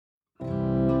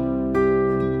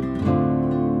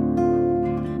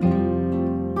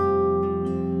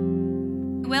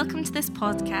welcome to this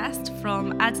podcast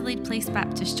from Adelaide Place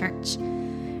Baptist Church.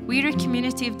 We are a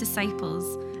community of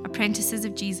disciples, apprentices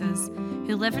of Jesus,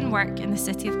 who live and work in the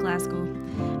city of Glasgow,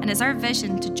 and it's our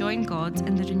vision to join God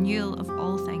in the renewal of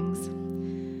all things.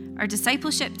 Our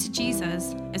discipleship to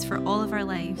Jesus is for all of our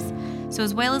lives, so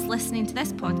as well as listening to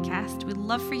this podcast, we'd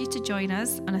love for you to join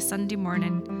us on a Sunday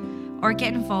morning or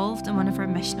get involved in one of our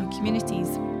missional communities,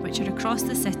 which are across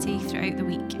the city throughout the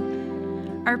week.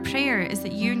 Our prayer is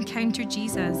that you encounter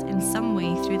Jesus in some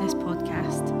way through this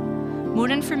podcast. More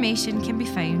information can be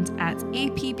found at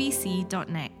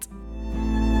apbc.net.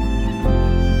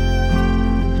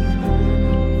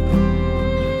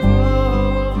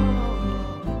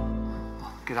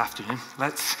 Good afternoon.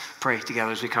 Let's pray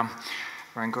together as we come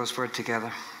around God's Word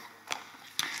together.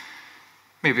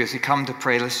 Maybe as we come to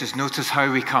pray, let's just notice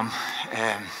how we come.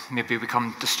 Maybe we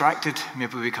come distracted,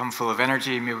 maybe we come full of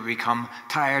energy, maybe we come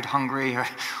tired, hungry, or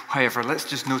however. Let's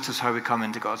just notice how we come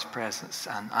into God's presence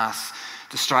and ask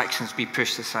distractions be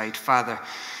pushed aside. Father,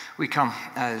 we come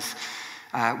as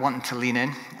wanting to lean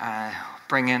in,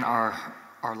 bring in our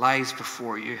lives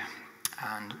before you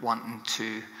and wanting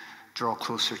to draw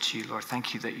closer to you, Lord.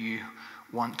 Thank you that you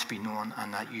want to be known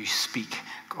and that you speak,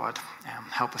 God.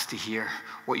 Help us to hear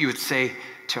what you would say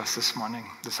to us this morning,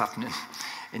 this afternoon.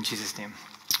 In Jesus' name,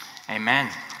 amen.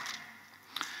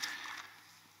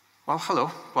 Well,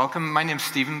 hello, welcome. My name's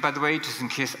Stephen, by the way, just in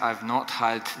case I've not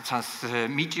had the chance to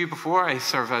meet you before. I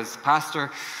serve as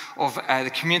pastor of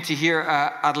the community here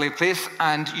at Adelaide Place,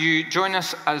 and you join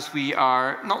us as we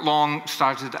are not long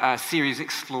started a series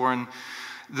exploring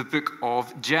the book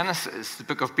of Genesis, the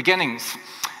book of beginnings.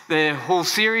 The whole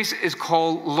series is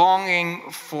called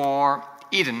Longing for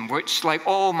Eden, which, like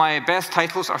all my best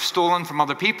titles, are stolen from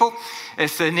other people.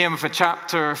 It's the name of a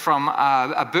chapter from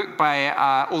a book by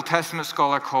an Old Testament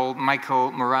scholar called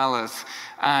Michael Morales.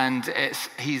 And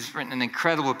he's written an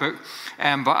incredible book,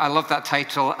 but I love that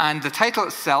title. And the title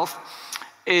itself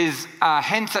is a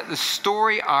hint at the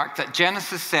story arc that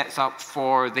Genesis sets up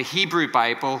for the Hebrew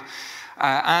Bible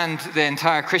and the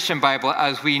entire Christian Bible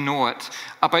as we know it,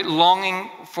 about longing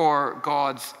for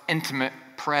God's intimate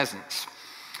presence.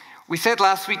 We said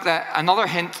last week that another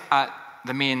hint at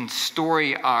the main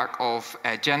story arc of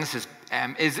Genesis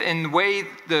is in the way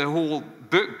the whole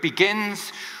book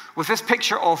begins with this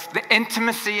picture of the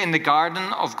intimacy in the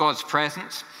garden of God's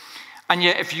presence. And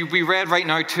yet, if we read right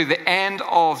now to the end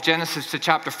of Genesis to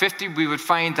chapter 50, we would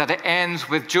find that it ends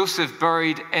with Joseph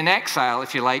buried in exile,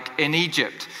 if you like, in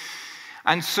Egypt.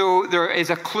 And so there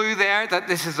is a clue there that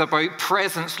this is about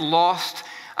presence lost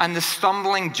and the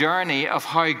stumbling journey of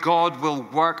how God will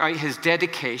work out his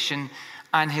dedication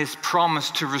and his promise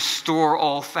to restore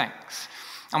all things.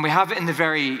 And we have it in the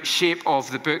very shape of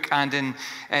the book and in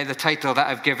the title that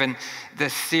I've given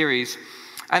this series.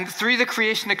 And through the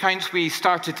creation accounts we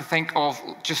started to think of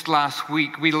just last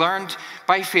week, we learned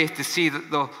by faith to see that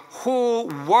the whole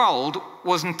world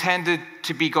was intended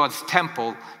to be God's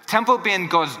temple being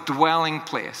God's dwelling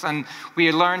place. And we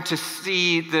learned to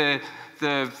see the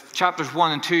chapters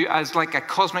 1 and 2 as like a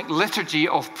cosmic liturgy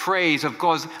of praise of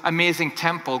God's amazing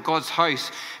temple, God's house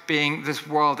being this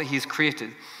world that he's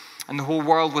created. And the whole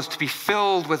world was to be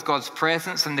filled with God's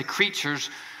presence, and the creatures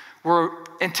were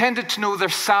intended to know their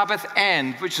Sabbath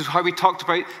end, which is how we talked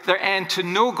about their end, to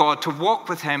know God, to walk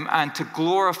with him, and to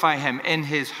glorify him in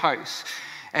his house.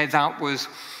 That was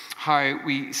how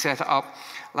we set it up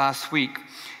last week.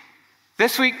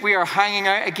 This week we are hanging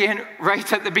out again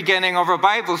right at the beginning of our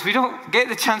Bibles. We don't get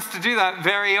the chance to do that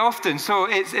very often, so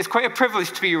it's quite a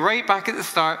privilege to be right back at the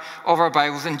start of our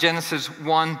Bibles in Genesis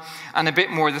 1 and a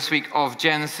bit more this week of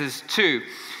Genesis 2.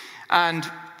 And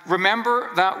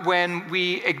remember that when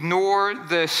we ignore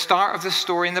the start of the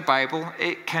story in the Bible,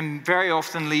 it can very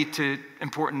often lead to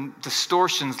important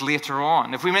distortions later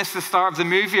on. If we miss the start of the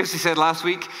movie, as we said last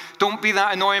week, don't be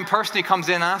that annoying person who comes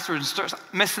in after and starts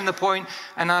missing the point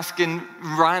and asking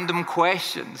random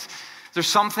questions. There's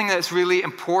something that's really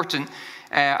important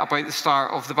about the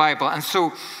start of the Bible. And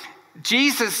so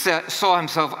Jesus saw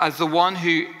himself as the one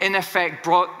who, in effect,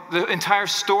 brought the entire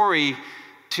story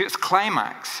to its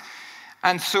climax.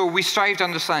 And so we strive to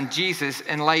understand Jesus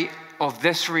in light of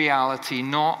this reality,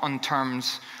 not on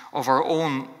terms of our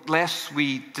own, lest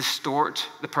we distort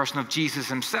the person of Jesus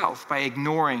himself by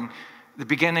ignoring the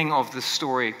beginning of the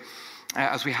story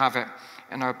as we have it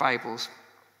in our Bibles.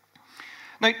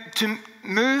 Now, to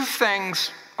move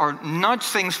things or nudge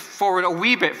things forward a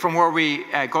wee bit from where we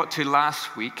got to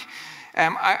last week,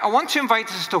 I want to invite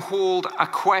us to hold a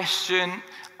question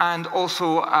and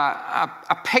also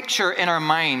a picture in our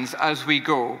minds as we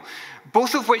go,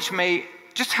 both of which may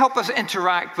just help us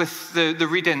interact with the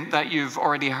reading that you've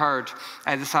already heard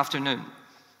this afternoon.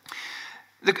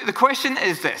 The question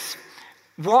is this: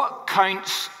 what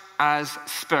counts as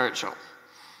spiritual?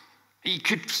 You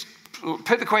could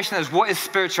put the question as what is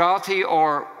spirituality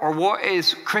or what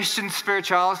is Christian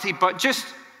spirituality, but just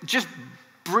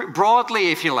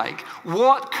broadly, if you like,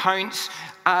 what counts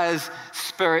as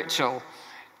spiritual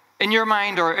in your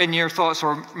mind or in your thoughts,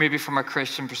 or maybe from a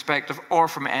Christian perspective or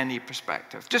from any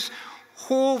perspective? Just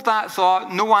hold that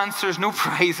thought. No answers, no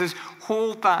prizes.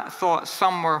 Hold that thought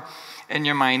somewhere in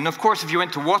your mind. And of course, if you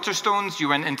went to Waterstones, you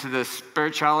went into the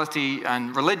spirituality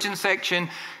and religion section,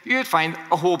 you'd find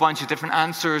a whole bunch of different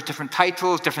answers, different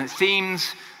titles, different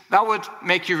themes. That would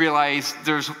make you realize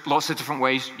there's lots of different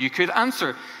ways you could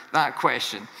answer that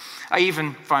question. I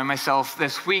even found myself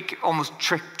this week almost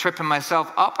tripping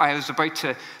myself up. I was about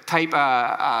to type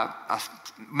a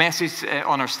message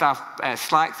on our staff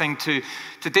Slack thing to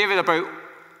David about,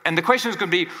 and the question was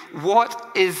going to be,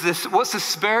 what's the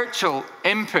spiritual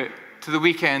input to the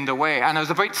weekend away? And I was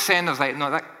about to send, I was like, no,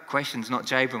 that question's not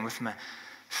jibing with my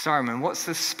sermon. What's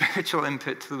the spiritual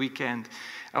input to the weekend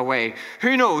away?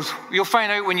 Who knows? You'll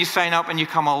find out when you sign up and you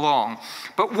come along.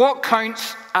 But what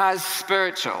counts as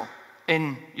spiritual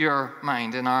in your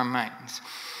mind, in our minds?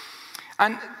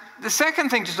 And the second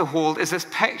thing just to hold is this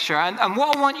picture. And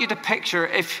what I want you to picture,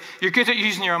 if you're good at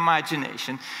using your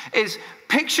imagination, is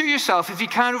picture yourself, if you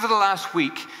can, over the last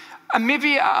week, and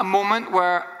maybe at a moment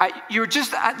where you're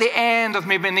just at the end of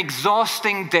maybe an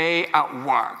exhausting day at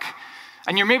work.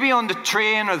 And you're maybe on the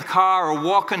train or the car or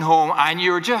walking home, and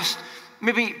you're just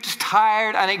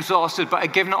tired and exhausted, but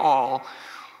have given it all.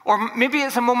 Or maybe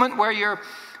it's a moment where you're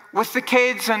with the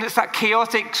kids and it's that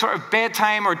chaotic sort of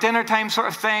bedtime or dinner time sort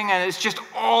of thing, and it's just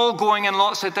all going in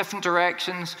lots of different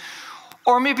directions.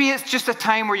 Or maybe it's just a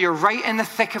time where you're right in the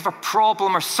thick of a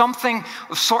problem or something,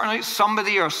 of sorting out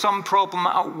somebody or some problem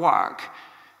at work.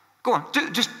 Go on,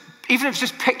 even if it's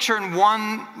just picturing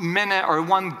 1 minute or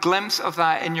one glimpse of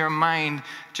that in your mind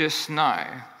just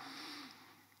now.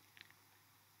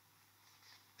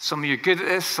 Some of you are good at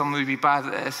this, some will be bad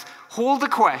at this. Hold the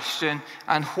question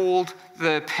and hold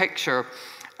the picture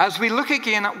as we look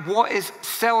again at what is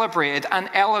celebrated and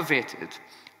elevated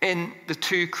in the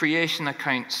two creation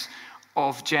accounts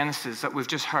of Genesis that we've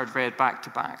just heard read back to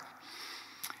back.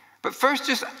 But first,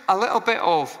 just a little bit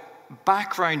of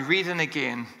background reading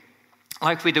again,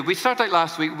 like we did. We started out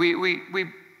last week, we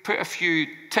put a few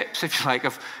tips, if you like,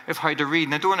 of how to read.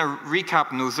 And I don't want to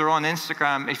recap on those. They're on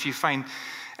Instagram if you find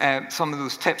some of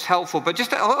those tips helpful. But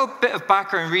just a little bit of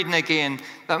background reading again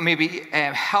that maybe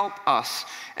help us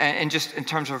in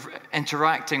terms of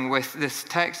interacting with this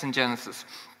text in Genesis.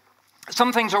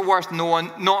 Some things are worth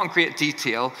knowing, not in great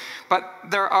detail, but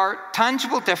there are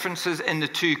tangible differences in the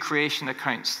two creation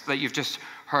accounts that you've just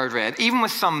heard read, even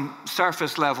with some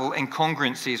surface level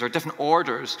incongruencies or different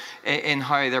orders in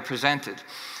how they're presented.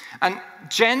 And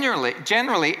generally,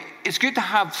 it's good to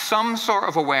have some sort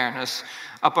of awareness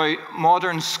about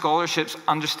modern scholarship's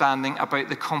understanding about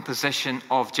the composition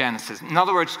of Genesis. In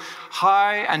other words,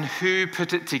 how and who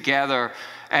put it together.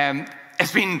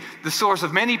 It's been the source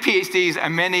of many PhDs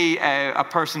and many a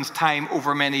person's time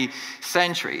over many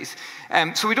centuries.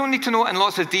 So we don't need to know it in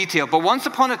lots of detail, but once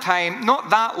upon a time,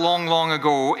 not that long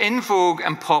ago, in vogue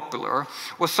and popular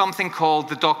was something called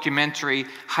the documentary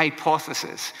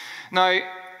hypothesis. Now,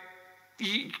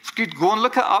 you could go and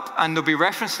look it up, and there'll be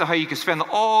reference to how you could spend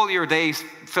all your days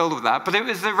filled with that. But it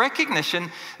was the recognition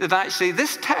that actually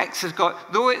this text has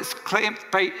got, though it's claimed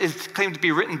to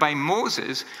be written by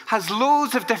Moses, has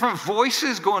loads of different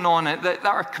voices going on in it that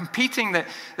are competing, that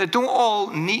don't all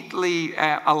neatly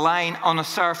align on a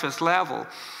surface level.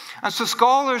 And so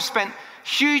scholars spent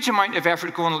huge amount of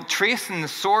effort going tracing the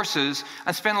sources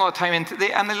and spend a lot of time and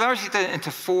they largely did it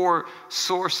into 4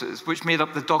 sources, which made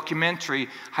up the documentary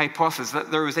hypothesis.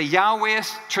 That there was a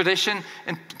Yahwehist tradition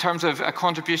in terms of a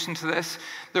contribution to this.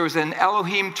 There was an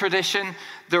Elohim tradition.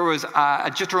 There was a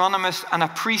Deuteronomist and a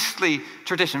priestly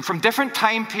tradition from different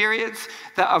time periods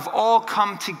that have all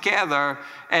come together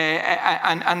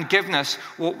and given us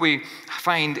what we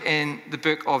find in the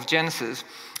book of Genesis.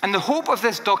 And the hope of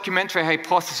this documentary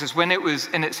hypothesis, when it was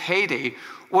in its heyday,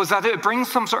 was that it would bring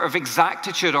some sort of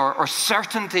exactitude or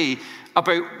certainty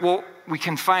about what we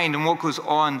can find and what goes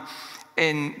on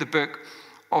in the book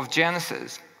of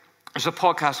Genesis. There's a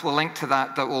podcast we'll link to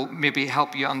that will maybe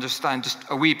help you understand just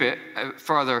a wee bit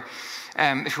further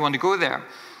if you want to go there.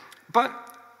 But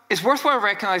it's worthwhile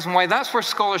recognizing why that's where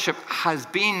scholarship has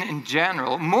been in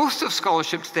general. Most of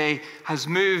scholarship today has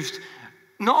moved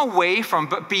not away from,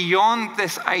 but beyond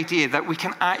this idea that we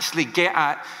can actually get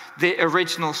at the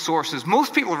original sources.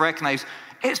 Most people recognize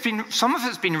some of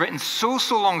it's been written so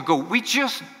long ago, we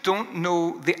just don't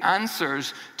know the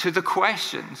answers to the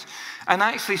questions. And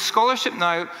actually, scholarship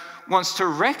now wants to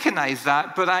recognize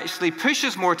that, but actually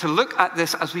pushes more to look at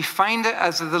this as we find it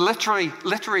as the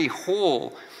literary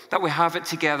whole, that we have it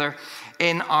together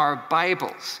in our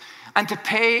Bibles. And to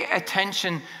pay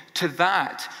attention to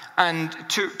that, and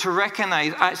to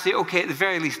recognize, actually, okay, at the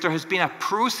very least, there has been a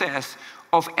process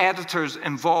of editors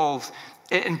involved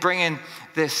in bringing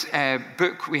this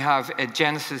book we have,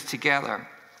 Genesis, together.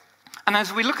 And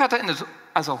as we look at it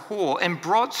as a whole, in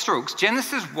broad strokes,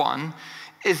 Genesis 1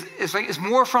 is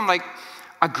more from like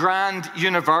a grand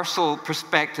universal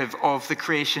perspective of the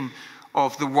creation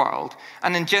of the world.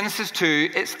 And in Genesis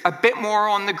 2, it's a bit more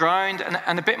on the ground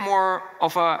and a bit more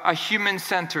of a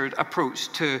human-centered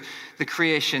approach to the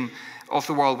creation of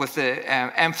the world, with the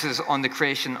emphasis on the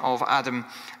creation of Adam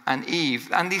and Eve.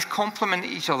 And these complement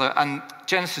each other, and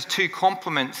Genesis 2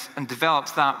 complements and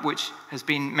develops that which has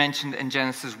been mentioned in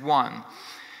Genesis 1. And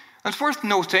it's worth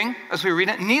noting, as we read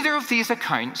it, neither of these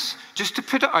accounts, just to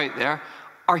put it out there,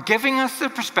 are giving us the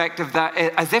perspective that,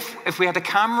 as if we had a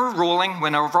camera rolling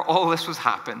whenever all this was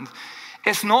happened,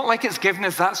 it's not like it's giving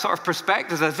us that sort of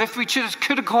perspective, as if we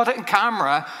could have got it in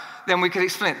camera, then we could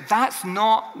explain it. That's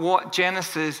not what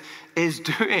Genesis is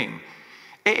doing.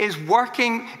 It is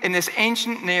working in this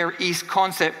ancient Near East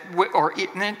concept, or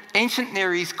ancient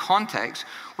Near East context,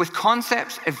 with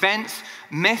concepts, events,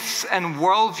 myths, and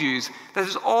worldviews that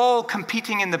is all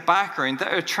competing in the background,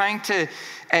 that are trying to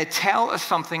tell us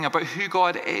something about who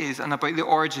God is and about the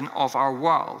origin of our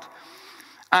world.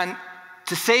 And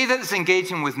to say that it's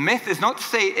engaging with myth is not to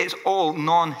say it's all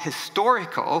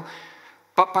non-historical,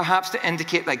 but perhaps to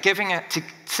indicate that to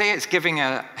say it's giving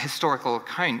a historical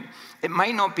account, it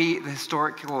might not be the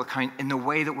historical account in the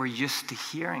way that we're used to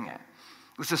hearing it,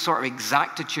 with the sort of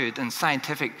exactitude and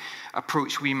scientific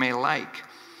approach we may like.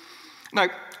 Now,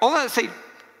 all that to say,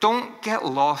 don't get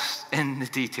lost in the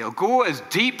detail. Go as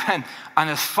deep and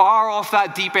as far off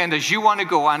that deep end as you want to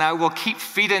go, and I will keep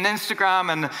feeding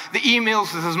Instagram and the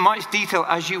emails with as much detail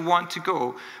as you want to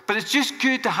go. But it's just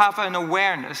good to have an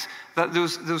awareness that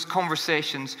those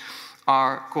conversations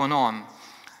are going on.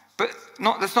 But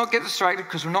let's not get distracted,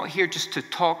 because we're not here just to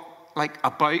talk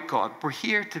about God. We're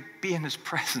here to be in his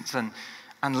presence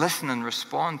and listen and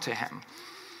respond to him.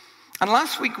 And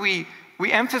last week we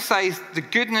emphasized the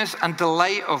goodness and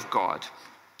delight of God,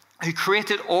 who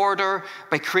created order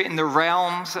by creating the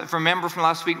realms. If you remember from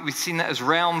last week, we've seen it as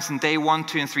realms in day 1,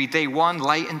 2, and 3. Day 1,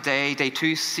 light and day. Day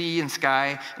 2, sea and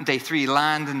sky. And day 3,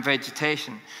 land and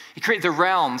vegetation. He created the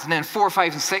realms. And then 4,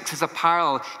 5, and 6 is a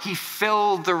parallel. He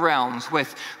filled the realms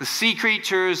with the sea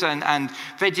creatures and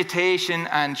vegetation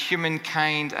and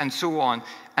humankind and so on.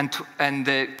 So that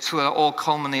it all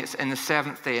culminates in the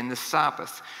seventh day, in the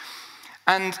Sabbath.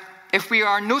 And if we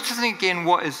are noticing again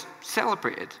what is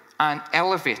celebrated and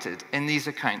elevated in these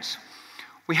accounts,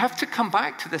 we have to come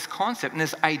back to this concept and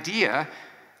this idea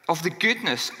of the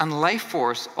goodness and life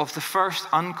force of the first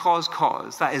uncaused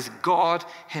cause, that is God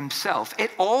himself.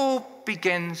 It all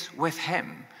begins with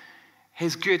him,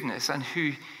 his goodness and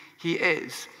who he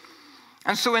is.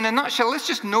 And so in a nutshell, let's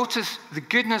just notice the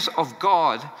goodness of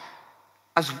God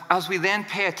as we then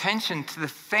pay attention to the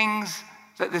things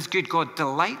that this good God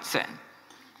delights in.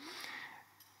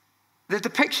 The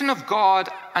depiction of God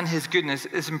and his goodness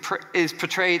is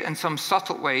portrayed in some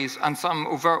subtle ways and some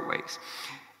overt ways.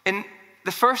 In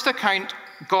the first account,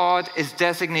 God is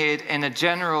designated in a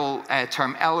general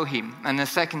term, Elohim, and the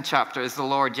second chapter is the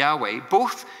Lord Yahweh.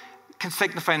 Both can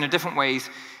signify in their different ways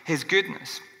his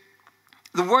goodness.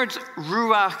 The word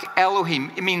Ruach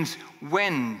Elohim, it means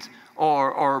wind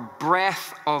or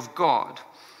breath of God.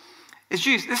 It's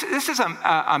used. This is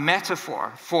a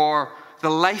metaphor for the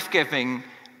life-giving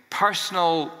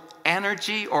personal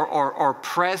energy or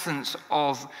presence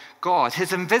of God,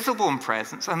 his invisible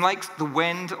presence. Unlike the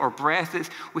wind or breath,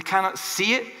 we cannot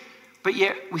see it, but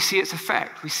yet we see its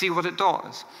effect. We see what it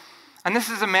does. And this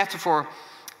is a metaphor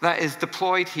that is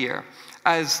deployed here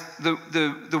as the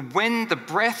wind, the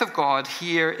breath of God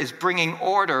here is bringing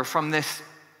order from this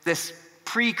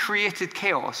pre-created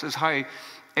chaos, is how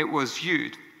it was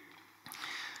viewed.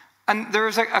 And there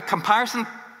is a comparison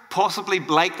possibly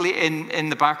likely in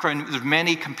the background. There's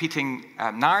many competing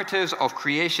narratives of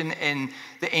creation in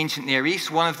the ancient Near East.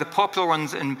 One of the popular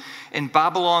ones in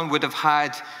Babylon would have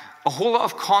had a whole lot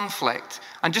of conflict.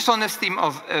 And just on this theme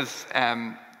of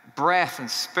breath and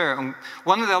spirit, and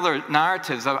one of the other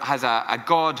narratives has a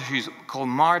god who's called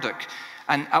Marduk.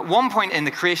 And at one point in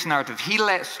the creation narrative, he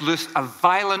lets loose a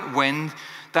violent wind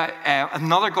that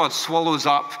another god swallows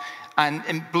up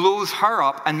and blows her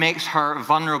up and makes her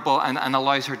vulnerable and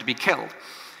allows her to be killed.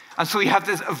 And so you have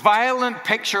this violent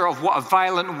picture of what a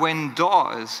violent wind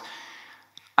does.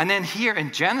 And then here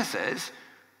in Genesis,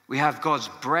 we have God's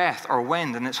breath or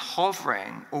wind, and it's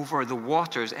hovering over the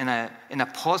waters in a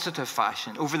positive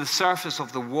fashion, over the surface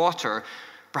of the water,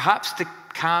 perhaps to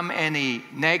calm any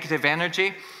negative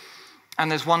energy.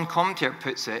 And as one commentator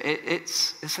puts it,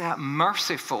 it's that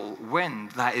merciful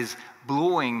wind that is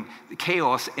blowing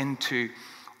chaos into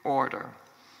order.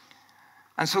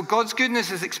 And so God's goodness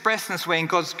is expressed in this way, and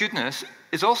God's goodness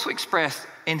is also expressed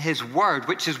in his word,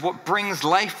 which is what brings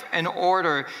life and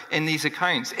order in these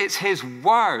accounts. It's his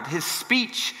word, his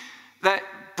speech, that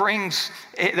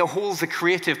holds the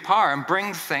creative power and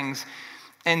brings things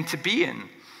into being.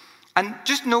 And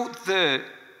just note the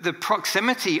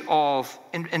proximity of,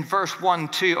 in verse 1,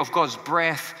 2, of God's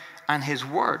breath and his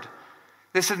word.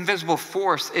 This invisible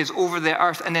force is over the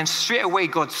earth, and then straight away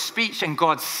God's speech, and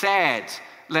God said,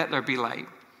 "Let there be light."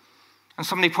 And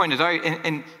somebody pointed out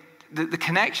in the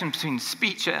connection between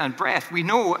speech and breath. We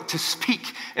know to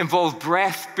speak involves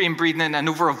breath being breathed in and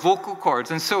over a vocal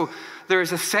cords. And so there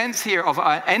is a sense here of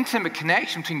an intimate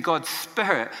connection between God's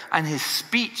Spirit and his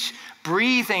speech,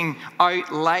 breathing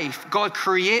out life. God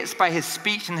creates by his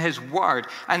speech and his word.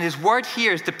 And his word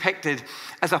here is depicted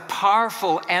as a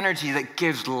powerful energy that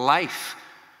gives life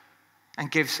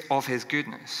and gives of his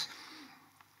goodness.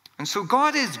 And so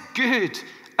God is good,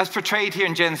 as portrayed here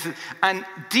in Genesis, and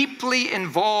deeply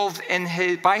involved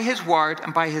by his word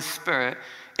and by his Spirit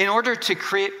in order to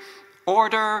create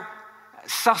order,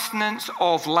 sustenance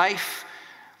of life.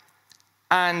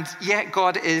 And yet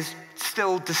God is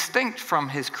still distinct from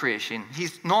his creation.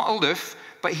 He's not aloof,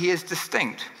 but he is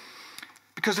distinct.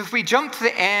 Because if we jump to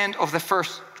the end of the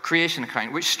first creation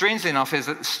account, which strangely enough is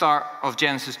at the start of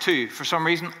Genesis 2. For some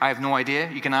reason, I have no idea.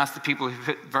 You can ask the people who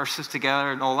put verses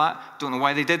together and all that. Don't know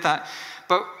why they did that.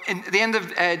 But in the end of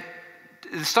the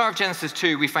start of Genesis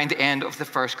 2, we find the end of the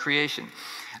first creation.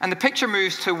 And the picture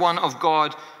moves to one of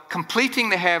God completing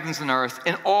the heavens and earth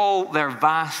in all their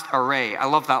vast array. I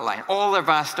love that line. All their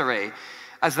vast array.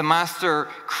 As the master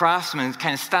craftsman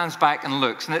kind of stands back and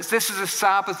looks. And this is a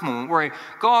Sabbath moment where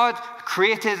God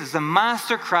created as the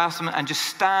master craftsman and just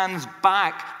stands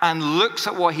back and looks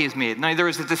at what he has made. Now, there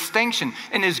is a distinction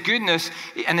in his goodness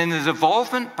and in his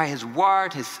involvement by his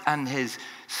word and his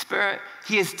Spirit.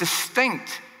 He is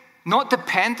distinct, not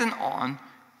dependent on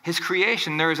his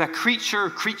creation. There is a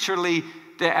creator-creaturely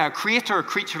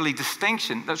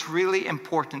distinction that's really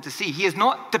important to see. He is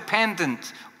not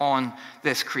dependent on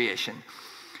this creation.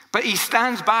 But he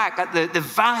stands back at the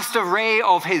vast array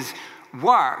of his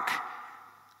work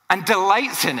and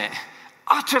delights in it,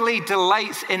 utterly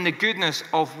delights in the goodness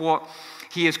of what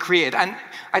he has created. And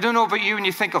I don't know about you, when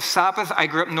you think of Sabbath, I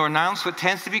grew up in Northern Ireland, so it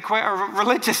tends to be quite a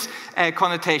religious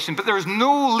connotation. But there is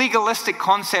no legalistic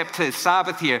concept to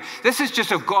Sabbath here. This is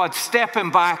just of God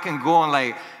stepping back and going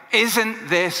like, isn't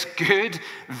this good?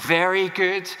 Very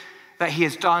good that he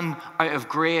has done out of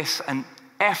grace and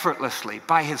effortlessly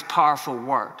by his powerful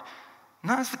word. And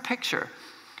that is the picture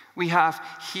we have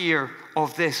here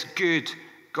of this good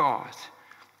God.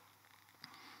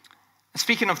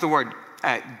 Speaking of the word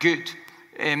good,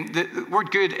 the word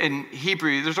good in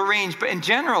Hebrew, there's a range, but in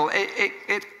general,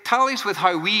 it tallies with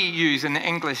how we use in the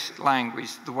English language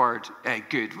the word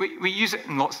good. We use it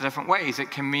in lots of different ways.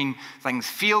 It can mean things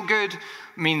feel good,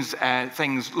 means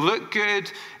things look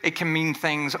good. It can mean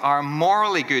things are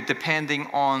morally good, depending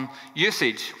on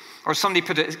usage. Or somebody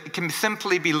put it can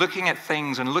simply be looking at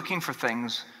things and looking for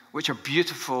things which are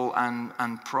beautiful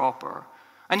and proper.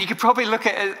 And you could probably look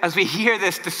at it as we hear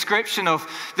this description of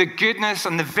the goodness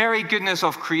and the very goodness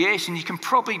of creation. You can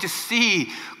probably just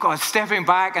see God stepping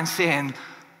back and saying,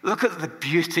 look at the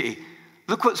beauty.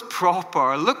 Look what's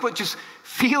proper. Look what just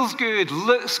feels good,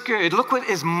 looks good. Look what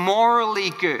is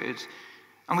morally good.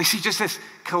 And we see just this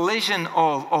collision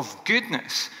of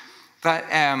goodness that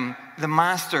the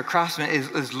master craftsman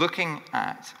is looking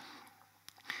at.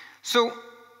 So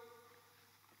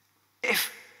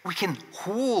if we can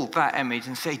hold that image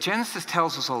and say, Genesis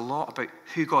tells us a lot about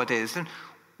who God is, then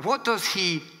what does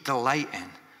he delight in?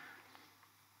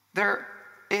 There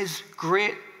is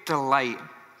great delight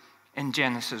in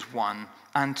Genesis 1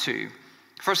 and 2.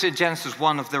 Firstly, Genesis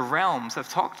 1 of the realms I've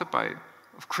talked about,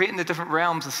 of creating the different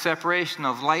realms of separation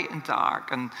of light and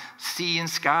dark, and sea and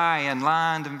sky, and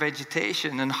land and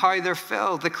vegetation, and how they're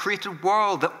filled, the created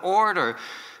world, the order,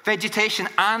 vegetation,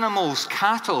 animals,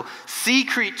 cattle, sea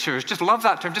creatures. Just love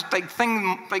that term. Just like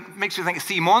things, like makes me think of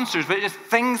sea monsters, but just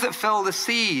things that fill the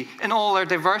sea in all their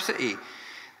diversity.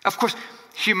 Of course,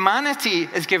 humanity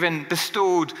is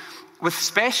bestowed with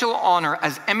special honor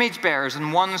as image bearers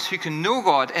and ones who can know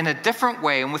God in a different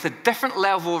way and with a different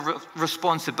level of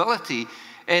responsibility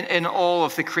in all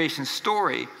of the creation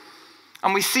story.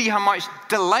 And we see how much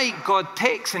delight God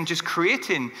takes in just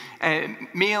creating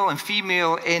male and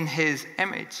female in his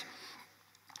image.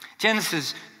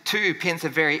 Genesis 2 paints a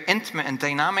very intimate and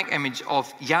dynamic image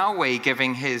of Yahweh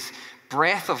giving his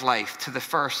breath of life to the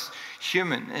first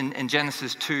human in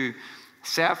Genesis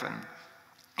 2:7.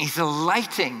 He's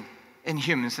delighting in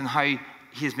humans and how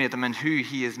he has made them and who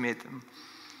he has made them.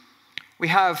 We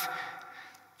have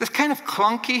this kind of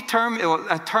clunky term,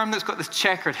 a term that's got this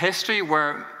checkered history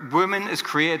where woman is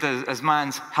created as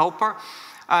man's helper.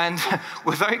 And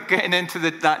without getting into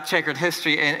that checkered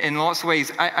history in lots of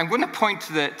ways, I'm going to point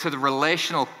to the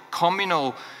relational,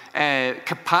 communal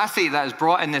capacity that is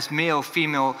brought in this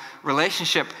male-female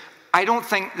relationship. I don't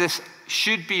think this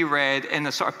should be read in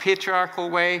a sort of patriarchal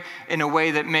way, in a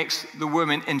way that makes the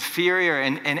woman inferior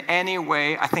in any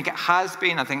way. I think it has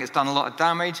been. I think it's done a lot of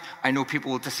damage. I know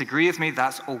people will disagree with me.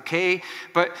 That's okay.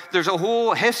 But there's a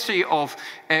whole history of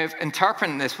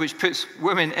interpreting this, which puts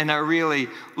women in a really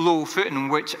low footing,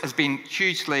 which has been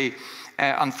hugely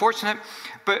unfortunate.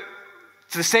 But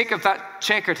for the sake of that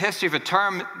checkered history of a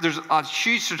term, there's a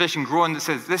huge tradition growing that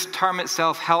says this term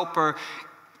itself, helper,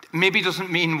 maybe doesn't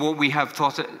mean what we have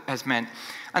thought it has meant.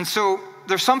 And so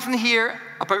there's something here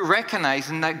about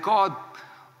recognizing that God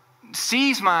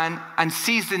sees man and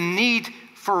sees the need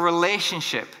for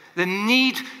relationship, the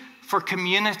need for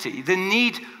community, the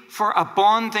need for a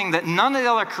bonding that none of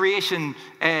the other creation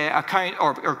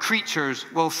or creatures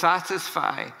will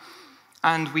satisfy.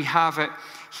 And we have it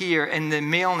here in the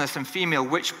maleness and female,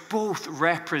 which both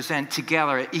represent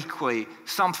together equally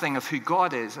something of who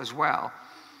God is as well.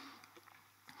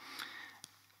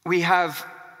 We have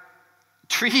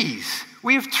trees.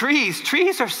 We have trees.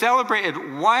 Trees are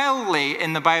celebrated wildly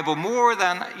in the Bible, more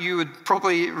than you would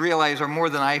probably realize, or more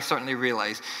than I certainly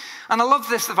realize. And I love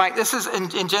this, the fact, this is in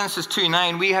Genesis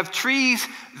 2:9. We have trees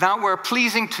that were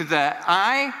pleasing to the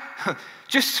eye,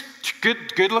 just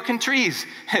good-looking trees,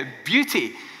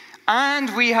 beauty.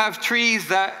 And we have trees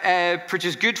that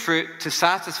produce good fruit to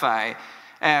satisfy.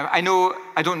 I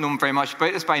don't know very much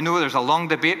about this, but I know there's a long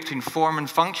debate between form and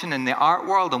function in the art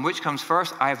world, and which comes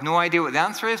first. I have no idea what the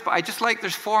answer is, but I just like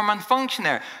there's form and function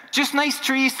there. Just nice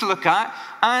trees to look at,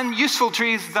 and useful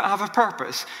trees that have a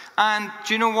purpose. And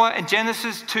do you know what? In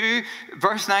Genesis 2,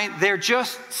 verse 9, they're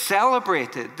just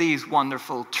celebrated, these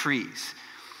wonderful trees.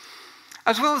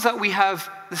 As well as that, we have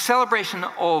the celebration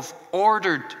of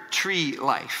ordered tree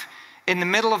life. In the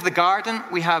middle of the garden,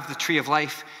 we have the tree of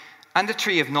life, and the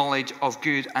tree of knowledge of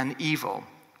good and evil.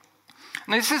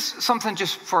 Now, this is something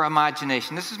just for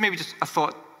imagination. This is maybe just a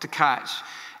thought to catch.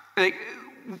 Like,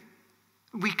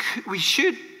 we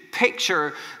should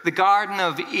picture the Garden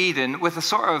of Eden with a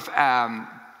sort of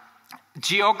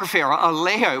geography or a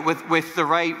layout with the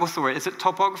right, what's the word? Is it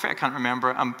topography? I can't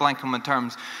remember. I'm blanking on my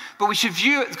terms. But we should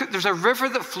view it, there's a river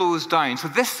that flows down. So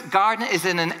this garden is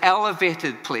in an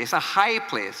elevated place, a high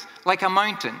place, like a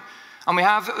mountain. And we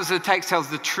have, as the text tells,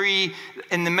 the tree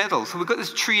in the middle. So we've got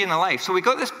this tree in the life. So we've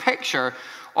got this picture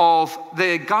of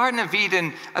the Garden of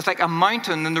Eden as like a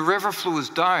mountain and the river flows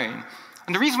down.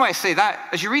 And the reason why I say that,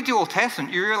 as you read the Old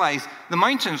Testament, you realize the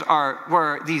mountains are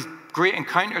where these great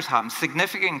encounters happen,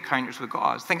 significant encounters with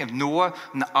God. Think of Noah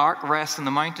and the ark rests on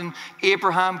the mountain.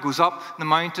 Abraham goes up the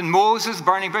mountain. Moses,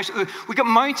 burning bush. We got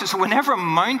mountains. So whenever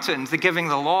mountains, the giving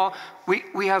the law,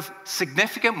 we have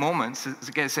significant moments.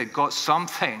 As I said, got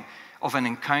something of an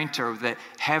encounter that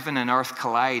heaven and earth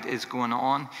collide is going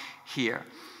on here.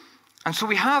 And so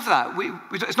we have that.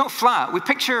 It's not flat. We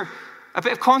picture a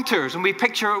bit of contours, and we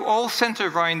picture all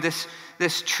centered around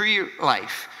this tree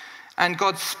life. And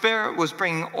God's Spirit was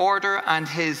bringing order, and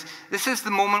this is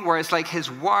the moment where it's like his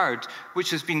word,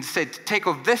 which has been said, take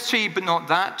of this tree but not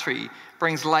that tree,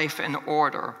 brings life and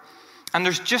order. And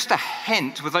there's just a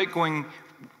hint, without going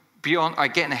beyond or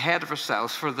getting ahead of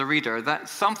ourselves for the reader, that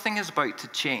something is about to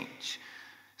change.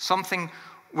 Something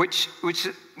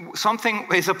something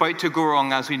is about to go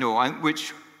wrong, as we know, and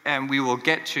which we will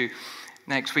get to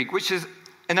next week, which is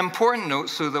an important note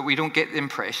so that we don't get the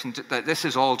impression that this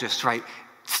is all just right,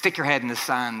 stick your head in the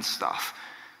sand stuff,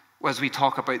 as we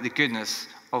talk about the goodness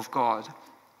of God.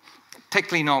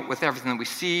 Particularly not with everything that we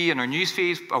see in our news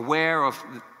feeds, aware of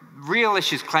real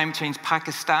issues, climate change,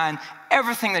 Pakistan,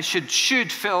 everything that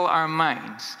should fill our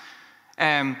minds.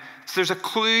 So there's a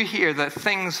clue here that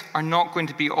things are not going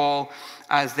to be all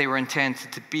as they were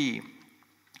intended to be.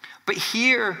 But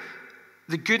here,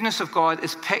 the goodness of God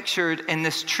is pictured in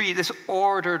this tree, this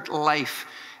ordered life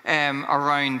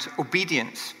around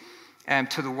obedience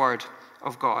to the word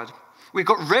of God. We've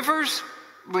got rivers.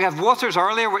 We have waters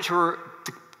earlier, which were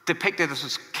depicted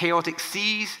as chaotic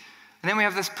seas. And then we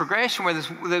have this progression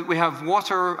where we have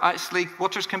water. Actually,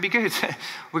 waters can be good.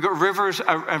 We've got rivers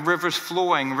and rivers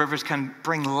flowing. Rivers can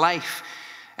bring life.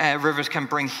 Rivers can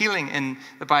bring healing in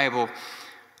the Bible.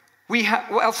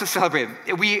 What else is celebrated?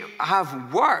 We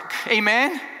have work.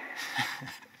 Amen?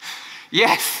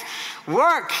 Yes.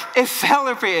 Work is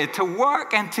celebrated. To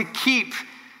work and to keep.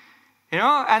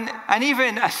 And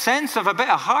even a sense of a bit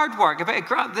of hard work, a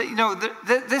bit of,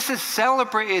 this is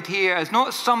celebrated here as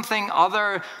not something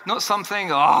other, not something,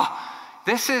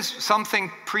 this is something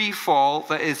pre-fall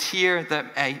that is here,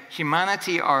 that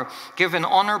humanity are given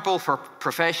honorable for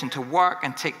profession to work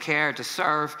and take care, to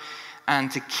serve and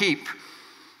to keep.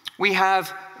 We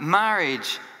have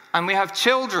marriage and we have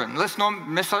children. Let's not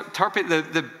misinterpret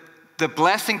the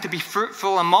blessing to be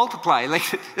fruitful and multiply.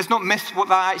 Let's not miss what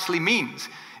that actually means.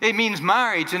 It means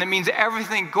marriage, and it means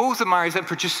everything goes to marriage that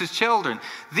produces children.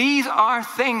 These are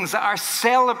things that are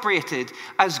celebrated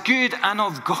as good and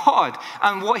of God,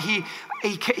 and what he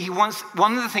wants.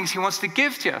 One of the things he wants to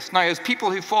give to us. Now, as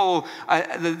people who follow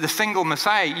the single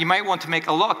Messiah, you might want to make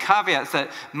a lot of caveats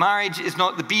that marriage is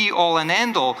not the be-all and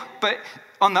end-all. But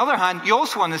on the other hand, you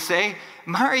also want to say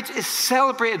marriage is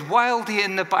celebrated wildly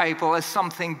in the Bible as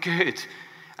something good,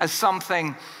 as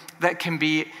something that can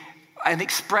be an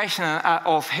expression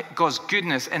of God's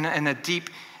goodness in a deep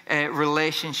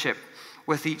relationship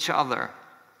with each other.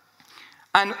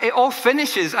 And it all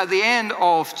finishes at the end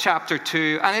of chapter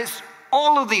 2, and it's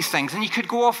all of these things, and you could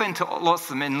go off into lots of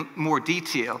them in more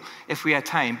detail if we had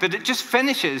time, but it just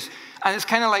finishes, and it's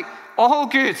kind of like all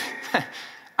good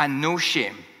and no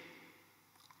shame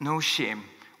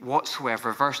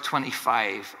whatsoever. Verse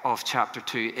 25 of chapter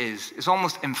 2 is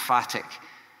almost emphatic.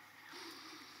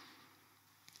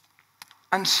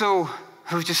 And so,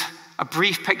 it was just a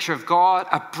brief picture of God,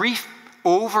 a brief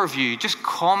overview, just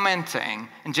commenting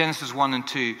in Genesis 1 and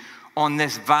 2 on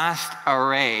this vast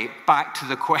array, back to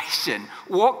the question,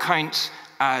 what counts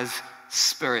as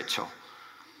spiritual?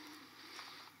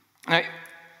 Now,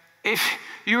 if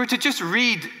you were to just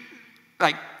read,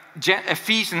 like,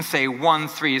 Ephesians, say,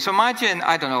 1:3, so imagine,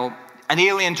 I don't know, an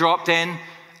alien dropped in,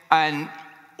 and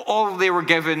all they were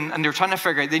given, and they were trying to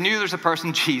figure out, they knew there's a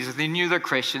person, Jesus, they knew they're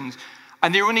Christians,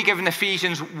 and they're only given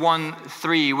Ephesians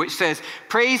 1:3, which says,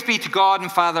 "Praise be to God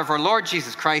and Father of our Lord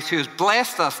Jesus Christ, who has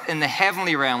blessed us in the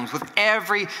heavenly realms with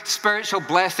every spiritual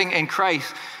blessing in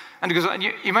Christ." And it goes on,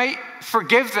 you might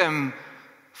forgive them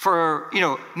for,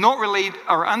 not really,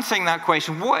 or answering that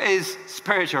question, what is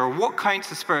spiritual, or what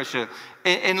counts as spiritual,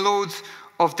 in loads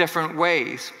of different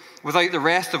ways, without the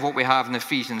rest of what we have in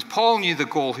Ephesians. Paul knew the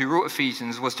goal, who wrote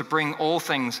Ephesians, was to bring all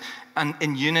things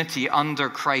in unity under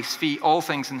Christ's feet, all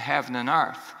things in heaven and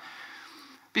earth.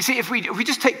 But you see, if we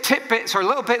just take tidbits or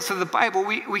little bits of the Bible,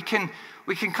 we can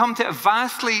come to a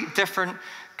vastly different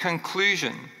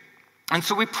conclusion. And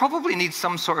so we probably need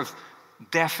some sort of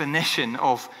definition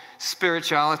of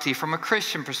spirituality from a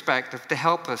Christian perspective to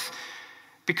help us,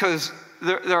 because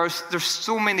there's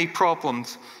so many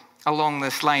problems along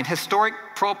this line. Historic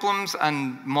problems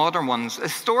and modern ones.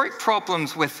 Historic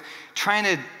problems with trying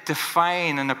to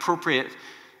define an appropriate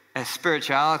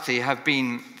spirituality have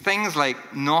been things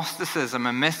like Gnosticism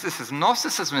and mysticism.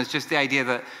 Gnosticism is just the idea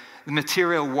that the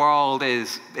material world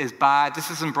is bad. This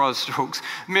is in broad strokes.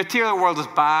 The material world is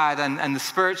bad and the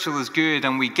spiritual is good,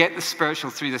 and we get the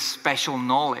spiritual through this special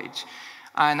knowledge,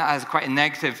 and has quite a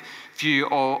negative view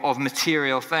of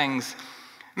material things.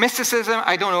 Mysticism,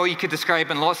 I don't know, you could describe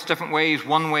in lots of different ways.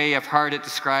 One way I've heard it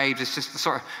described is just the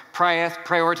sort of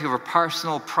priority over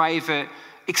personal, private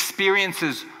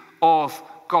experiences of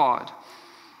God.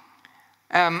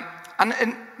 And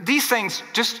these things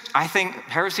just, I think,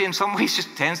 heresy in some ways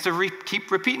just tends to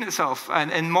keep repeating itself.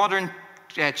 And in modern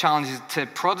challenges to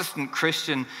Protestant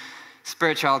Christian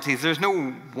spiritualities, there's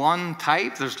no one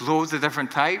type. There's loads of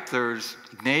different types. There's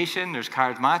Ignatian, there's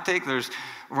Charismatic, there's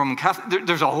Roman Catholic.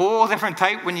 There's a whole different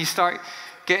type when you start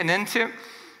getting into it.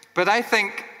 But I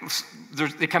think there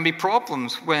can be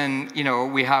problems when,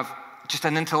 we have just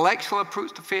an intellectual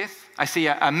approach to faith. I see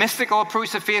a mystical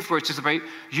approach to faith, where it's just about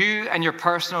you and your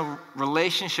personal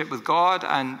relationship with God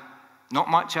and not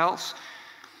much else.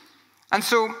 And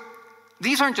so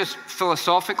these aren't just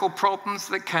philosophical problems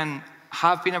that can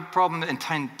have been a problem in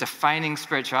time defining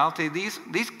spirituality. These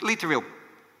lead to real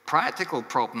practical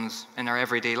problems in our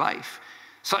everyday life,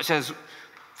 such as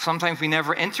sometimes we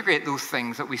never integrate those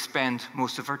things that we spend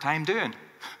most of our time doing.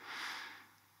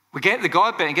 We get the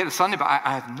God bit and get the Sunday, but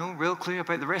I have no real clue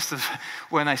about the rest of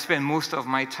when I spend most of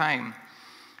my time.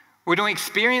 We don't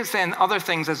experience then other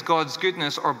things as God's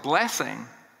goodness or blessing.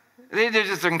 They're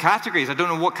just in categories. I don't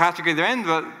know what category they're in,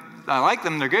 but I like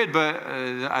them, they're good, but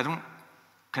I don't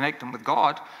connect them with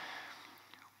God.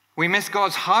 We miss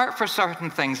God's heart for certain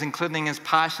things, including his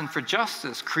passion for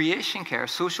justice, creation care,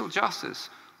 social justice.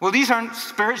 Well, these aren't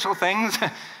spiritual things.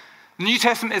 The New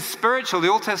Testament is spiritual. The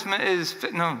Old Testament is,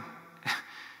 no.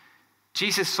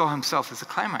 Jesus saw himself as the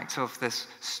climax of this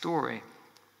story.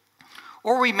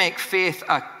 Or we make faith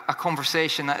a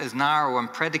conversation that is narrow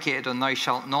and predicated on thou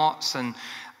shalt nots, and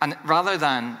rather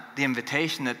than the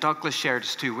invitation that Douglas shared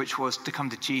us to, which was to come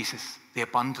to Jesus, the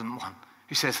abundant one,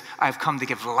 who says, I've come to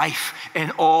give life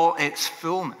in all its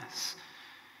fullness.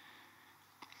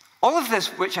 All of this,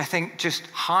 which I think just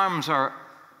harms our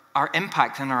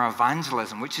impact in our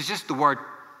evangelism, which is just the word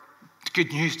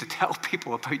good news to tell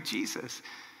people about Jesus.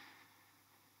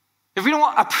 If we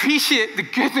don't appreciate the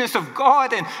goodness of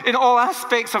God in all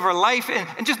aspects of our life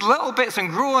and just little bits and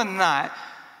grow in that,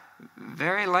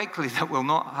 very likely that we'll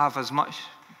not have as much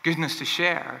goodness to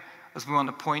share as we want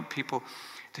to point people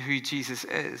to who Jesus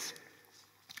is.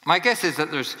 My guess is that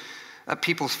there's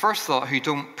people's first thought who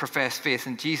don't profess faith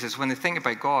in Jesus when they think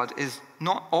about God is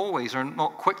not always or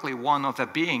not quickly one of a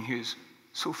being who's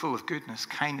so full of goodness,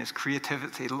 kindness,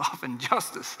 creativity, love, and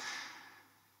justice,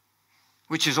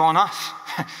 which is on us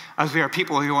as we are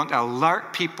people who want to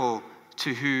alert people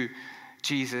to who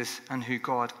Jesus and who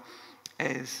God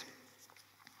is.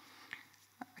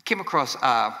 I came across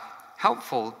a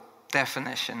helpful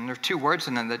definition. There are 2 words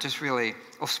in it that just really,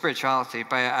 of spirituality,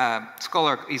 by a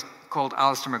scholar he's called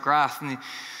Alistair McGrath. And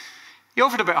he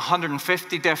offered about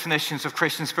 150 definitions of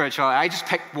Christian spirituality. I just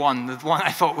picked one, the one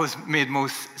I thought made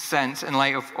most sense in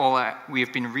light of all that we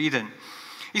have been reading.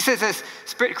 He says this: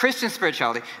 Christian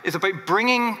spirituality is about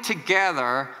bringing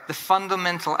together the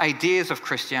fundamental ideas of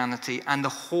Christianity and the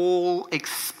whole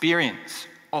experience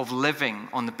of living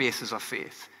on the basis of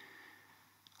faith.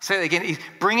 I'll say it again. He's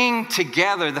bringing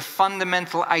together the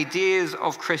fundamental ideas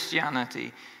of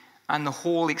Christianity and the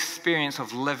whole experience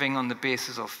of living on the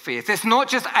basis of faith. It's not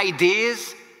just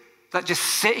ideas that just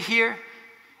sit here.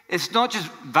 It's not just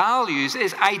values.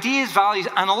 It's ideas, values,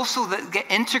 and also that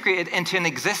get integrated into an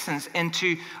existence,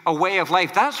 into a way of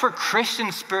life. That's where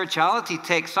Christian spirituality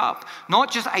takes up.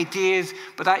 Not just ideas,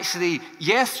 but actually,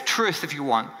 yes, truth if you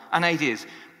want, and ideas.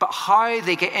 But how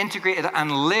they get integrated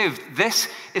and lived. This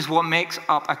is what makes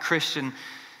up a Christian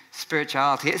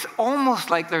spirituality. It's almost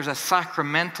like there's a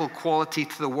sacramental quality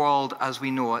to the world as we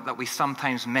know it that we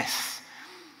sometimes miss.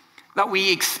 That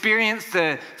we experience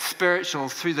the spiritual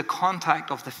through the contact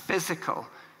of the physical.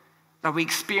 That we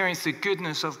experience the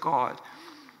goodness of God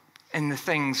in the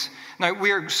things. Now,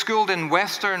 we're schooled in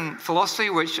Western philosophy,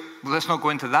 which, let's not go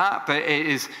into that, but it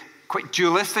is quite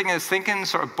dualistic in its thinking,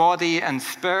 sort of body and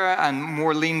spirit, and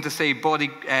more lean to say body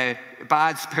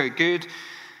bad, spirit good.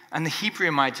 And the Hebrew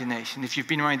imagination, if you've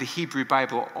been around the Hebrew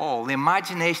Bible at all, the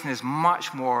imagination is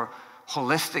much more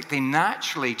holistic. They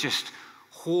naturally just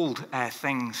hold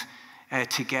things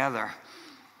together.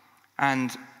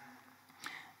 And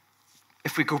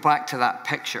if we go back to that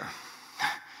picture,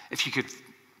 if you could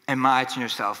imagine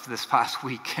yourself this past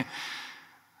week,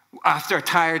 after a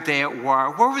tired day at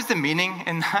work, what was the meaning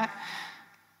in that?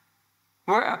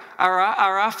 Or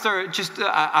after just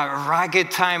a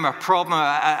ragged time, a problem,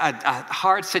 a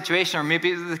hard situation, or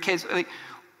maybe the case, like,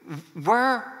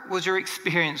 where was your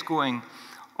experience going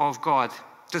of God?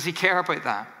 Does he care about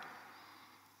that?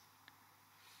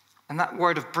 And that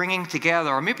word of bringing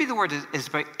together, or maybe the word is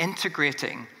about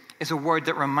integrating, is a word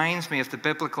that reminds me of the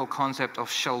biblical concept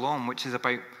of shalom, which is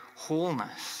about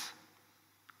wholeness,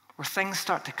 where things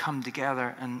start to come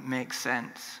together and make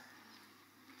sense.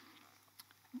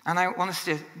 And I want to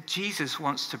say, Jesus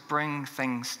wants to bring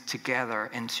things together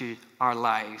into our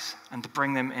lives and to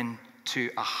bring them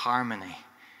into a harmony.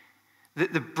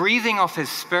 The breathing of his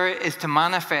Spirit is to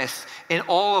manifest in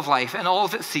all of life, in all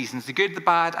of its seasons, the good, the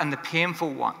bad, and the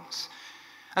painful ones.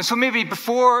 And so maybe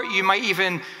before you might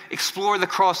even explore the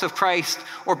cross of Christ,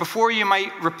 or before you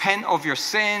might repent of your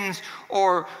sins,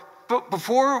 but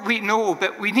before we know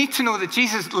that we need to know that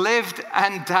Jesus lived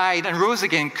and died and rose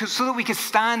again so that we could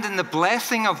stand in the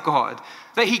blessing of God,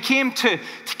 that he came to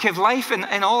give life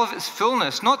in all of its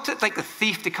fullness, not to, like the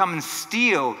thief to come and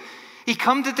steal. He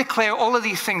come to declare all of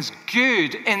these things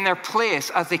good in their place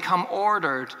as they come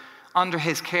ordered under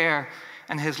his care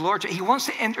and his lordship. He wants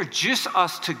to introduce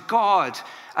us to God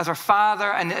as our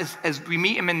Father, and as we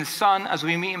meet him in the Son, as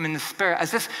we meet him in the Spirit,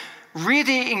 as this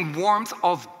radiating warmth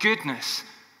of goodness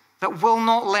that will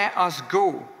not let us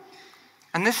go.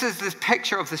 And this is this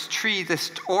picture of this tree,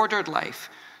 this ordered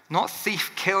life, not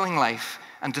thief-killing life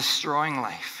and destroying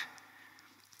life.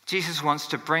 Jesus wants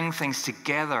to bring things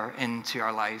together into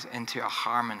our lives, into a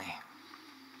harmony.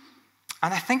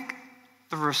 And I think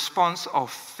the response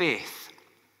of faith,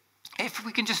 if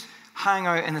we can just hang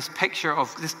out in this picture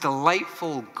of this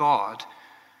delightful God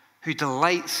who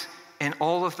delights in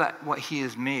all of that, what he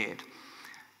has made,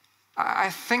 I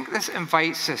think this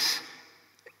invites us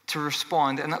to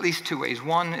respond in at least two ways.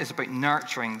 One is about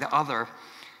nurturing, the other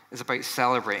is about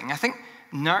celebrating. I think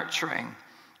nurturing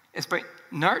is about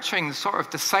nurturing the sort of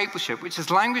discipleship, which is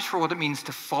language for what it means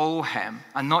to follow him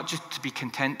and not just to be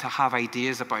content to have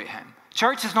ideas about him.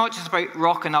 Church is not just about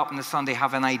rocking up on the Sunday,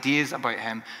 having ideas about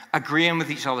him, agreeing with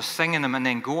each other, singing them, and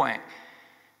then going.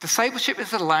 Discipleship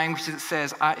is the language that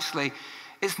says, actually,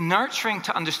 it's nurturing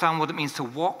to understand what it means to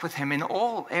walk with him in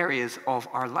all areas of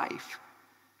our life.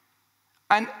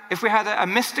 And if we had a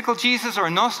mystical Jesus or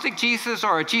a Gnostic Jesus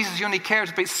or a Jesus who only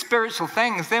cares about spiritual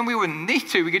things, then we wouldn't need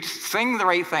to. We could just sing the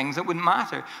right things. It wouldn't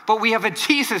matter. But we have a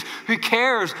Jesus who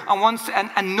cares and wants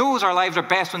and knows our lives are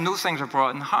best when those things are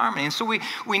brought in harmony. And so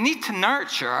we need to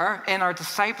nurture in our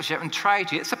discipleship and try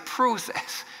to. It's a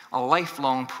process, a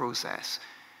lifelong process,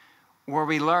 where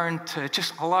we learn to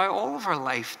just allow all of our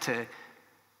life to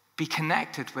be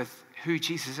connected with who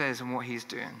Jesus is and what he's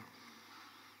doing.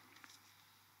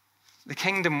 The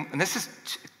kingdom, and this is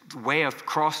the way of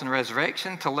cross and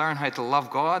resurrection, to learn how to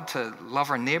love God, to love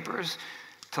our neighbors,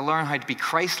 to learn how to be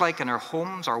Christ-like in our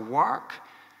homes, our work.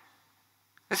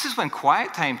 This is when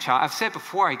quiet time chat, I've said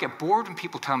before, I get bored when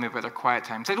people tell me about their quiet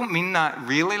times. I don't mean that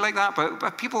really like that,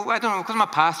 but people, I don't know, because I'm a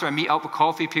pastor, I meet up with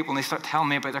coffee people and they start telling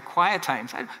me about their quiet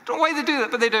times. I don't know why they do that,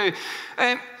 but they do.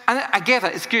 And I get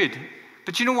it, it's good.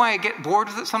 But you know why I get bored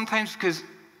with it sometimes? Because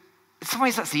in some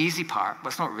ways that's the easy part, but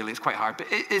it's not really, it's quite hard. But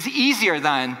it's easier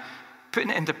than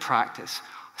putting it into practice.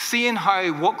 Seeing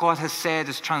how what God has said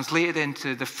is translated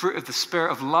into the fruit of the Spirit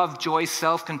of love, joy,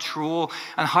 self-control,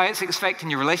 and how it's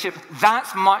affecting your relationship,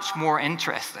 that's much more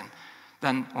interesting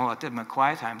than, well, I did my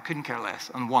quiet time, couldn't care less,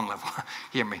 on one level.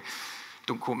 Hear me,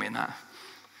 don't quote me on that.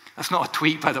 That's not a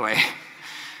tweet, by the way.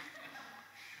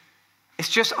 It's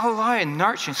just allowing,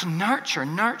 nurturing. So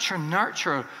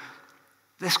nurture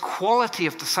this quality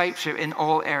of discipleship in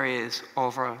all areas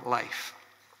of our life.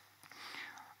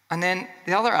 And then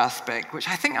the other aspect, which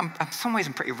I think in some ways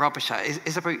I'm pretty rubbish at,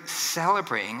 is about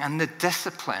celebrating and the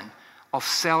discipline of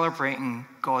celebrating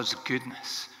God's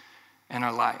goodness in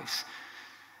our lives.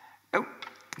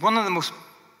 One of the most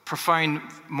profound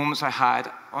moments I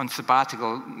had on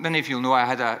sabbatical, many of you will know I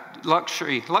had a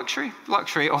luxury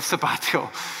of sabbatical,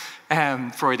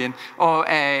 Freudian,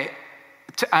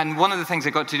 and one of the things I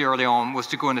got to do early on was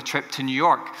to go on a trip to New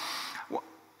York.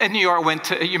 In New York, I went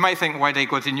to, you might think, why did I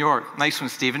go to New York? Nice one,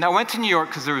 Stephen. I went to New York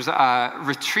because there was a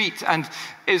retreat, and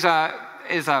it was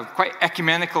a quite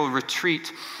ecumenical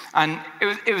retreat. And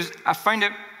I found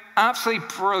it absolutely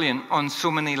brilliant on so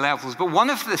many levels. But one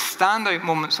of the standout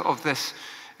moments of this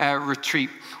retreat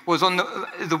was on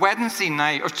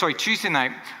the Tuesday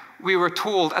night, we were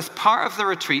told as part of the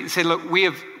retreat, they said, look, we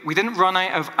didn't run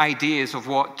out of ideas of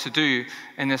what to do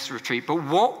in this retreat, but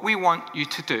what we want you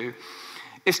to do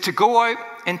is to go out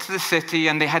into the city,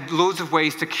 and they had loads of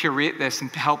ways to curate this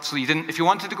and help. So if you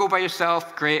wanted to go by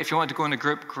yourself, great. If you wanted to go in a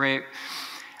group, great.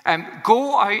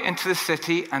 Go out into the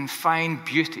city and find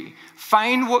beauty.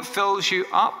 Find what fills you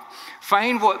up.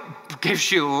 Find what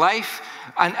gives you life,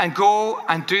 and go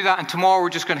and do that. And tomorrow we're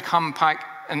just going to come back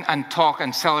and talk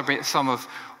and celebrate some of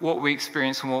what we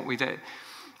experienced and what we did.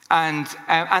 And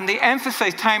they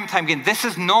emphasize time and time again, this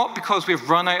is not because we've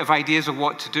run out of ideas of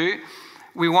what to do.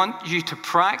 We want you to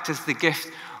practice the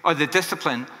gift or the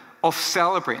discipline of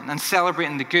celebrating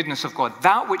the goodness of God.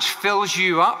 That which fills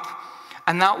you up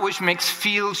and that which makes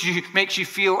you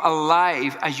feel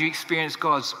alive as you experience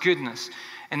God's goodness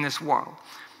in this world.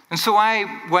 And so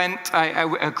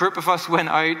a group of us went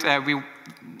out, we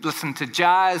listened to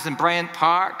jazz in Bryant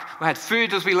Park. We had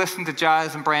food as we listened to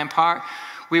jazz in Bryant Park.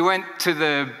 We went to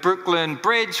the Brooklyn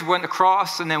Bridge, went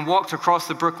across, and then walked across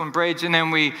the Brooklyn Bridge, and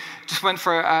then we just went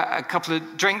for a couple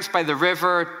of drinks by the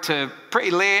river to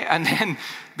pretty late, and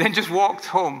then just walked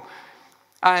home.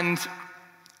 And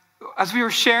as we were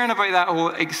sharing about that whole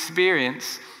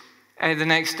experience the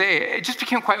next day, it just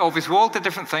became quite obvious. We all did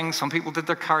different things. Some people did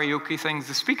their karaoke things.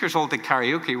 The speakers all did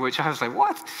karaoke, which I was like,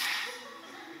 what?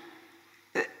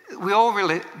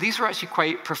 These were actually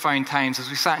quite profound times as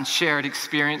we sat and shared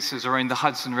experiences around the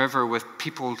Hudson River with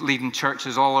people leading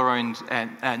churches all around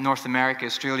North America,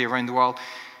 Australia, around the world.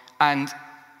 And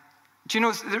do you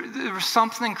know, there was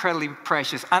something incredibly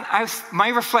precious. And my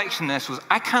reflection on this was,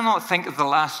 I cannot think of the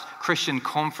last Christian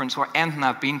conference or anything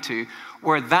I've been to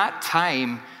where that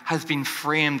time has been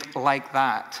framed like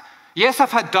that. Yes,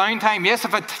 I've had downtime. Yes,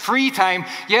 I've had free time.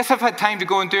 Yes, I've had time to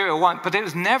go and do what I want. But it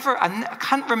was never, I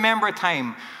can't remember a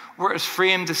time where it's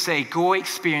framed to say, go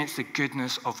experience the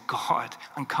goodness of God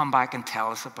and come back and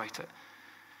tell us about it.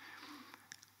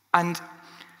 And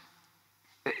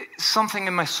something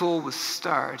in my soul was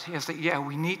stirred. He was like, yeah,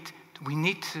 we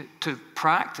need to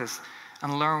practice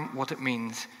and learn what it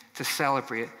means to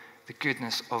celebrate the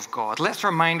goodness of God. Let's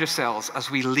remind ourselves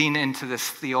as we lean into this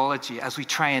theology, as we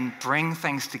try and bring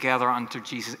things together under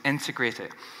Jesus, integrate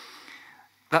it,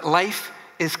 that life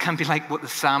can be like what the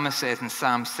psalmist says in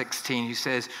Psalm 16, who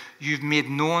says, you've made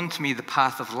known to me the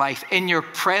path of life. In your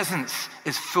presence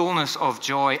is fullness of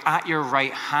joy. At your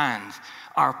right hand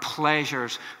are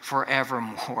pleasures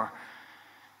forevermore.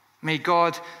 May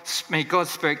God's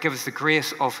Spirit give us the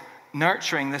grace of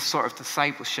nurturing this sort of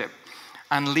discipleship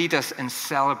and lead us in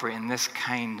celebrating this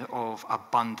kind of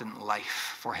abundant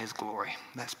life for his glory.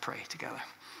 Let's pray together.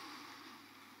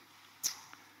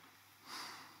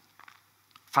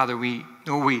 Father, we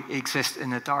know we exist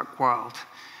in a dark world.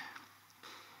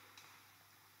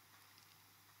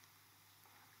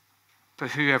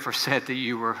 But whoever said that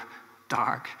you were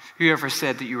dark? Whoever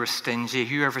said that you were stingy?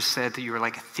 Whoever said that you were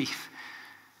like a thief?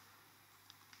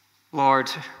 Lord,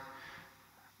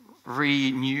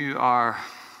 renew our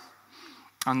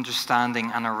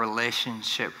understanding and our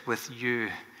relationship with you,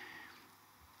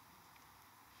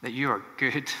 that you are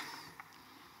good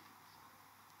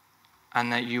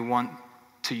and that you want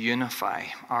to unify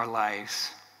our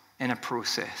lives in a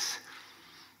process.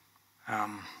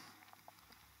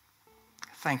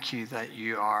 Thank you that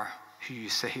you are who you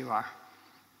say you are.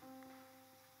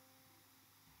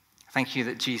 Thank you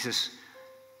that Jesus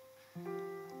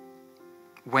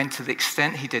went to the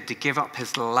extent he did to give up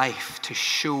his life to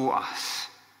show us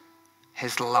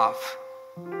his love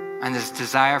and his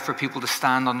desire for people to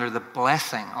stand under the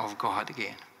blessing of God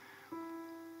again.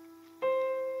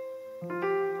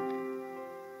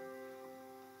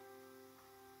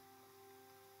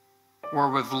 Where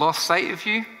we've lost sight of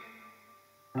you,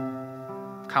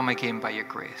 come again by your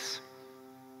grace.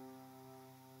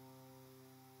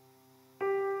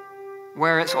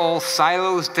 Where it's all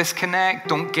silos, disconnect,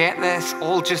 don't get this,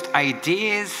 all just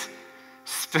ideas,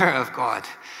 Spirit of God,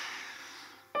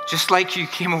 just like you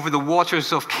came over the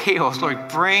waters of chaos, Lord,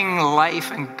 bring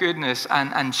life and goodness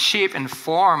and shape and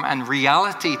form and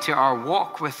reality to our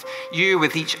walk with you,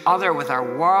 with each other, with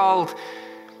our world.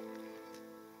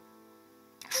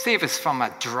 Save us from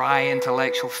a dry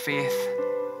intellectual faith.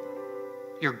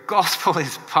 Your gospel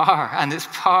is power, and it's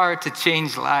power to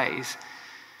change lives.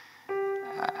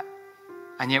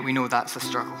 And yet we know that's a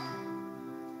struggle.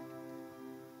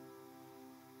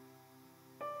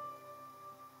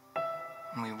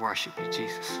 And we worship you,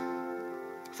 Jesus,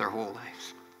 with our whole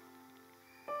lives.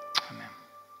 Amen.